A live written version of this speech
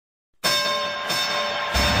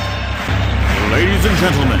Ladies and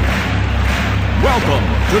gentlemen, welcome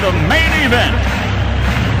to the main event.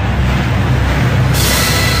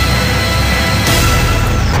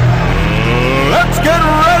 Let's get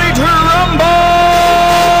ready to rumble!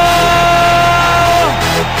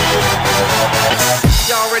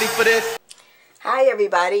 Y'all ready for this? Hi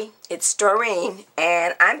everybody, it's Doreen,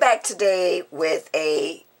 and I'm back today with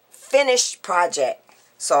a finished project.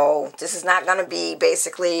 So this is not going to be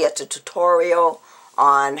basically a tutorial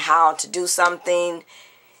on how to do something.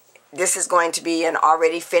 This is going to be an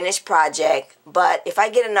already finished project, but if I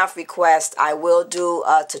get enough requests, I will do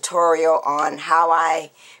a tutorial on how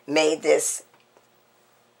I made this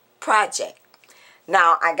project.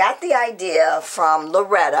 Now, I got the idea from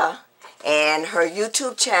Loretta, and her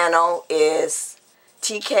YouTube channel is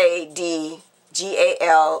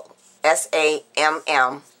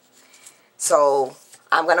TKDGALSAMM. So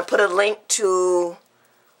I'm going to put a link to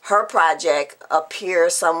her project up here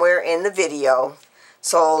somewhere in the video.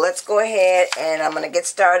 So let's go ahead and I'm going to get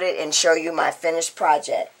started and show you my finished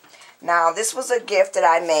project. Now, this was a gift that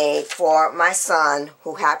I made for my son,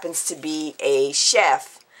 who happens to be a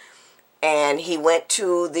chef, and he went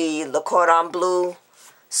to the Le Cordon Bleu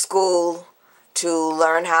school to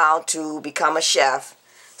learn how to become a chef.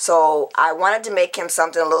 So I wanted to make him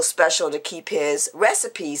something a little special to keep his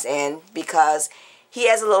recipes in, because he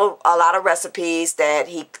has a lot of recipes that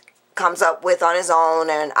he comes up with on his own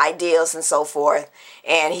and ideas and so forth,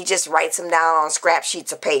 and he just writes them down on scrap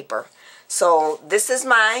sheets of paper. So this is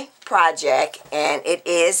my project, and it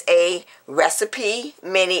is a recipe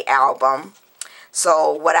mini album.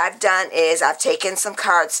 So what I've done is I've taken some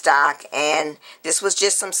cardstock, and this was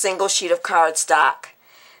just some single sheet of cardstock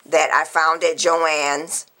that I found at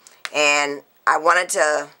Joann's, and I wanted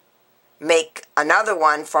to make another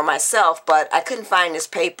one for myself, but I couldn't find this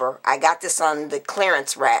paper. I got this on the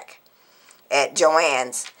clearance rack at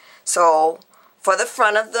Joann's. So for the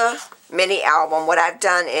front of the mini album, what I've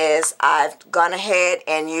done is I've gone ahead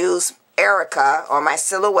and used Erica, or my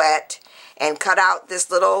silhouette, and cut out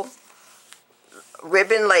this little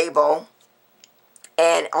ribbon label,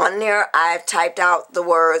 and on there I've typed out the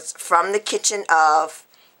words "From the Kitchen of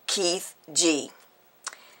Keith G."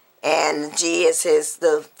 And G is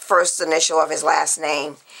the first initial of his last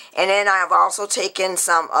name. And then I've also taken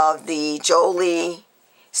some of the Jolie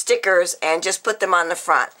stickers and just put them on the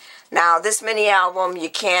front. Now, this mini album,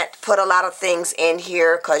 you can't put a lot of things in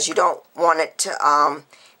here because you don't want it to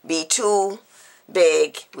be too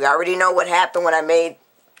big. We already know what happened when I made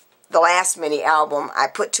the last mini album. I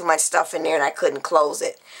put too much stuff in there and I couldn't close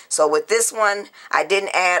it. So with this one, I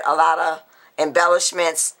didn't add a lot of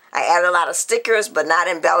embellishments. I added a lot of stickers, but not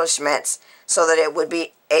embellishments, so that it would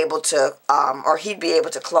be able to, or he'd be able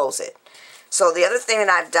to close it. So the other thing that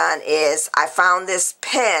I've done is I found this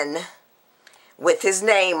pen with his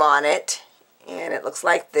name on it, and it looks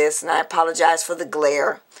like this, and I apologize for the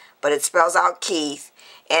glare, but it spells out Keith.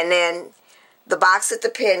 And then the box that the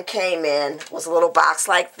pen came in was a little box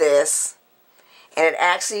like this, and it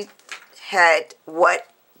actually had what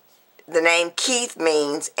the name Keith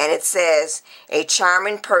means, and it says, "A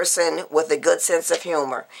charming person with a good sense of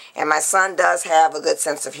humor." And my son does have a good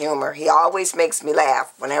sense of humor. He always makes me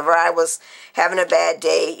laugh. Whenever I was having a bad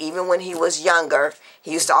day, even when he was younger,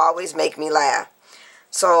 he used to always make me laugh.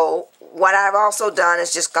 So what I've also done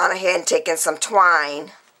is just gone ahead and taken some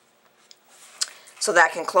twine so that I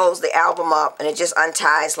can close the album up, and it just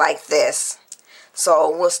unties like this. So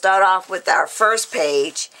we'll start off with our first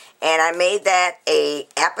page, and I made that a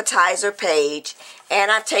appetizer page,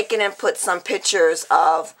 and I've taken and put some pictures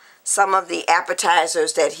of some of the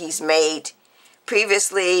appetizers that he's made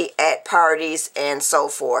previously at parties and so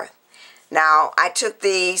forth. Now, I took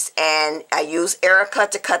these and I used Erica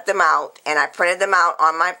to cut them out, and I printed them out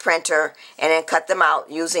on my printer and then cut them out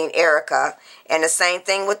using Erica. And the same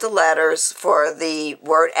thing with the letters for the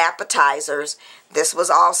word appetizers. This was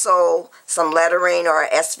also some lettering or a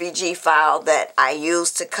SVG file that I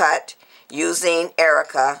used to cut using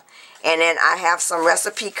Erica. And then I have some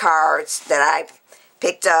recipe cards that I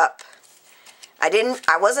picked up. I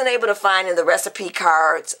wasn't able to find in the recipe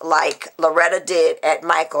cards like Loretta did at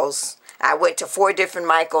Michael's. I went to 4 different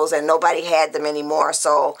Michaels and nobody had them anymore.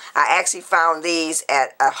 So I actually found these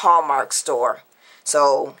at a Hallmark store.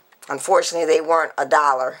 So unfortunately they weren't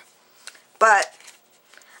 $1. But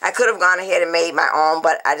I could have gone ahead and made my own,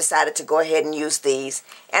 but I decided to go ahead and use these.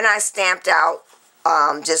 And I stamped out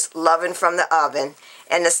just "Loving from the Oven."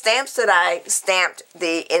 And the stamps that I stamped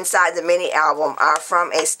the inside the mini album are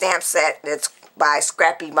from a stamp set that's by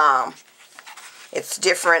Scrappy Mom. It's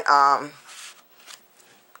different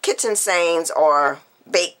kitchen sayings or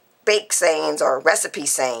bake sayings or recipe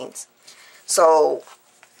sayings. So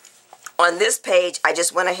on this page, I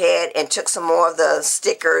just went ahead and took some more of the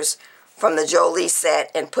stickers from the Jolie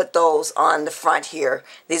set and put those on the front here.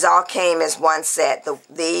 These all came as one set.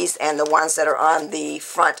 These and the ones that are on the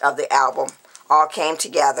front of the album all came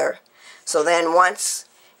together. So then once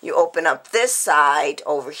you open up this side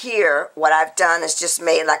over here, what I've done is just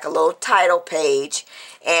made like a little title page.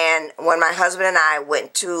 And when my husband and I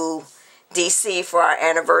went to DC for our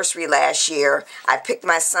anniversary last year, I picked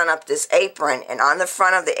my son up this apron, and on the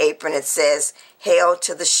front of the apron it says, "Hail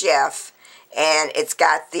to the Chef," and it's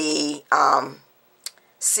got the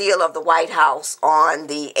seal of the White House on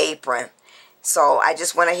the apron. So I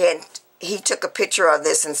just went ahead, he took a picture of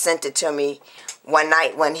this and sent it to me one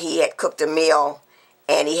night when he had cooked a meal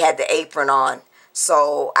and he had the apron on.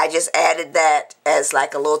 So I just added that as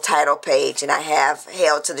like a little title page, and I have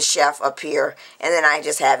 "Hail to the Chef" up here, and then I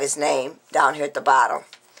just have his name down here at the bottom.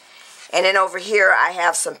 And then over here I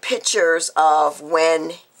have some pictures of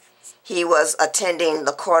when he was attending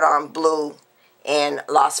the Cordon Bleu in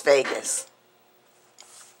Las Vegas.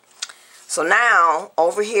 So now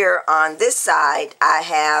over here on this side I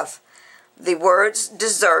have the words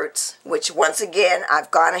desserts, which once again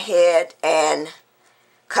I've gone ahead and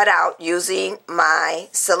cut out using my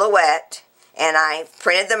silhouette, and I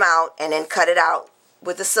printed them out and then cut it out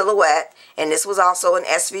with the silhouette, and this was also an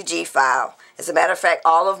SVG file. As a matter of fact,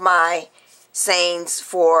 all of my sayings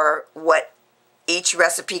for what each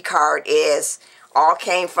recipe card is all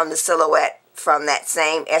came from the silhouette from that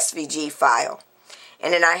same SVG file.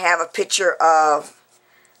 And then I have a picture of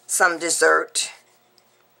some dessert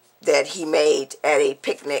that he made at a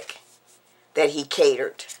picnic that he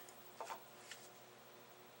catered.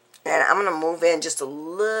 And I'm going to move in just a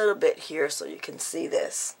little bit here so you can see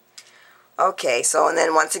this. Okay, so and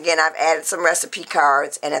then once again I've added some recipe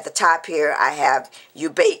cards, and at the top here I have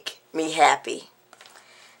 "You Bake Me Happy."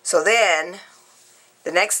 So then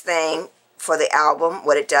the next thing for the album,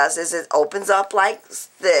 what it does is it opens up like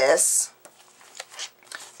this,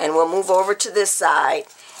 and we'll move over to this side,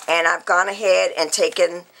 and I've gone ahead and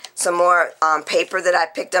taken some more paper that I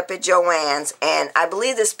picked up at Joann's, and I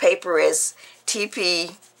believe this paper is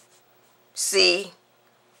TPC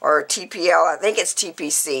or TPL, I think it's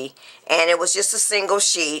TPC, and it was just a single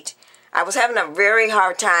sheet. I was having a very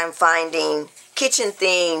hard time finding kitchen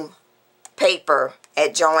theme paper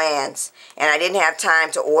at Joann's, and I didn't have time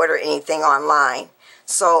to order anything online.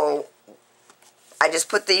 So I just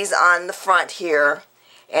put these on the front here,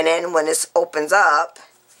 and then when this opens up,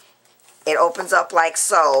 it opens up like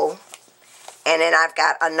so, and then I've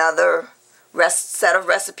got another set of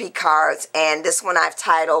recipe cards, and this one I've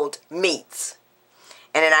titled Meats.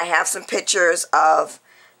 And then I have some pictures of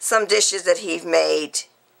some dishes that he's made,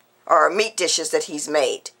 or meat dishes that he's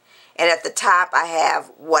made. And at the top I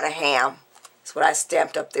have "What a Ham." That's what I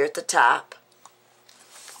stamped up there at the top.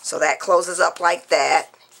 So that closes up like that.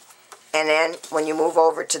 And then when you move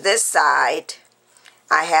over to this side,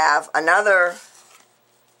 I have another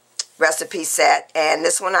recipe set, and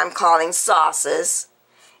this one I'm calling Sauces.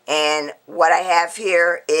 And what I have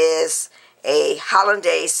here is a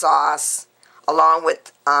hollandaise sauce along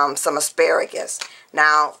with some asparagus.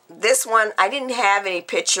 Now this one, I didn't have any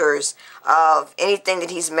pictures of anything that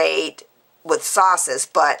he's made with sauces,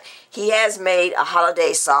 but he has made a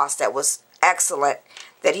hollandaise sauce that was excellent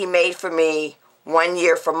that he made for me one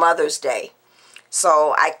year for Mother's Day.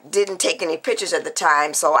 So I didn't take any pictures at the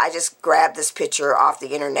time, so I just grabbed this picture off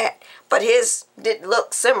the internet. But his did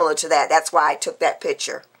look similar to that. That's why I took that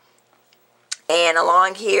picture. And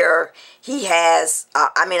along here, he has,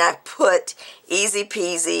 I put Easy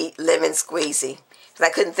Peasy Lemon Squeezy, because I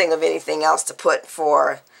couldn't think of anything else to put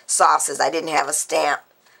for sauces. I didn't have a stamp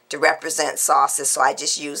to represent sauces, so I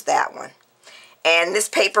just used that one. And this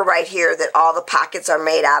paper right here that all the pockets are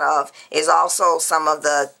made out of is also some of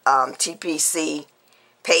the TPC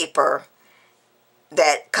paper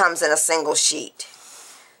that comes in a single sheet.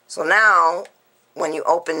 So now, when you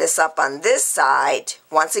open this up on this side,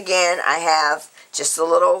 once again, I have just a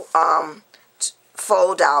little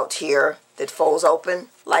fold out here that folds open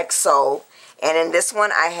like so. And in this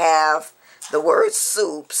one, I have the word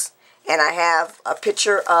soups, and I have a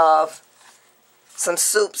picture of some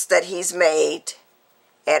soups that he's made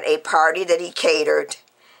at a party that he catered,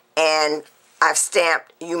 and I've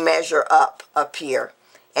stamped "You Measure Up" up here.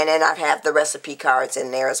 And then I have the recipe cards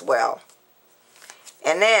in there as well.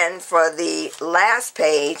 And then for the last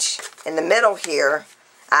page, in the middle here,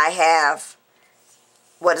 I have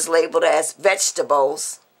what is labeled as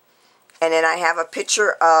vegetables. And then I have a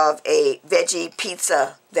picture of a veggie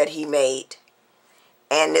pizza that he made.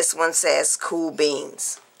 And this one says "Cool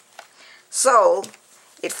Beans." So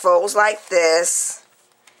it folds like this,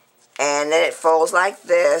 and then it folds like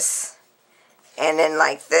this, and then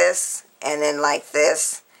like this, and then like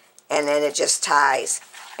this, and then it just ties.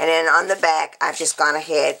 And then on the back, I've just gone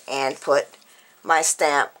ahead and put my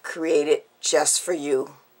stamp, created just for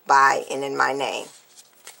you by and in my name.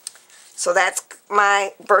 So that's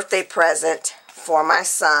my birthday present for my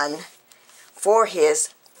son for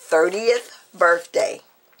his 30th birthday.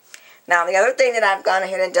 Now the other thing that I've gone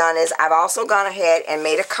ahead and done is I've also gone ahead and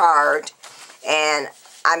made a card, and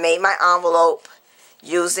I made my envelope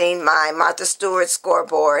using my Martha Stewart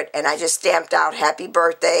scoreboard, and I just stamped out happy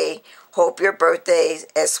birthday, hope your birthday's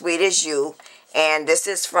as sweet as you. And this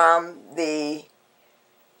is from the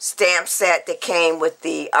stamp set that came with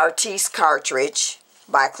the Artiste cartridge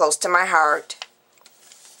by Close to My Heart.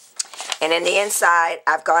 And in the inside,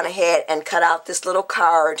 I've gone ahead and cut out this little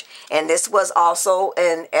card, and this was also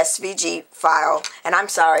an SVG file, and I'm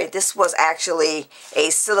sorry, this was actually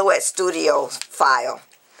a Silhouette Studio file.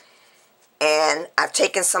 And I've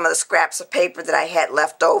taken some of the scraps of paper that I had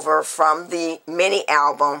left over from the mini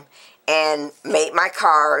album and made my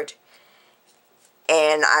card.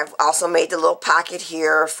 And I've also made the little pocket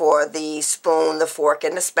here for the spoon, the fork,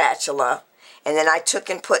 and the spatula. And then I took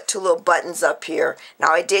and put two little buttons up here.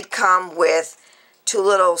 Now it did come with two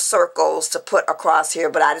little circles to put across here,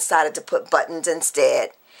 but I decided to put buttons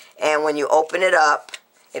instead. And when you open it up,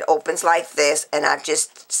 it opens like this, and I've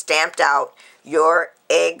just stamped out your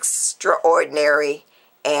extraordinary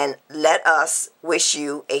and let us wish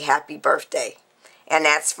you a happy birthday. And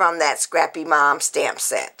that's from that Scrappy Mom stamp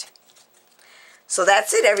set. So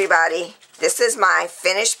that's it, everybody. This is my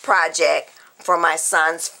finished project for my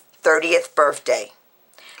son's 30th birthday.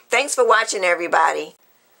 Thanks for watching, everybody.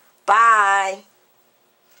 Bye.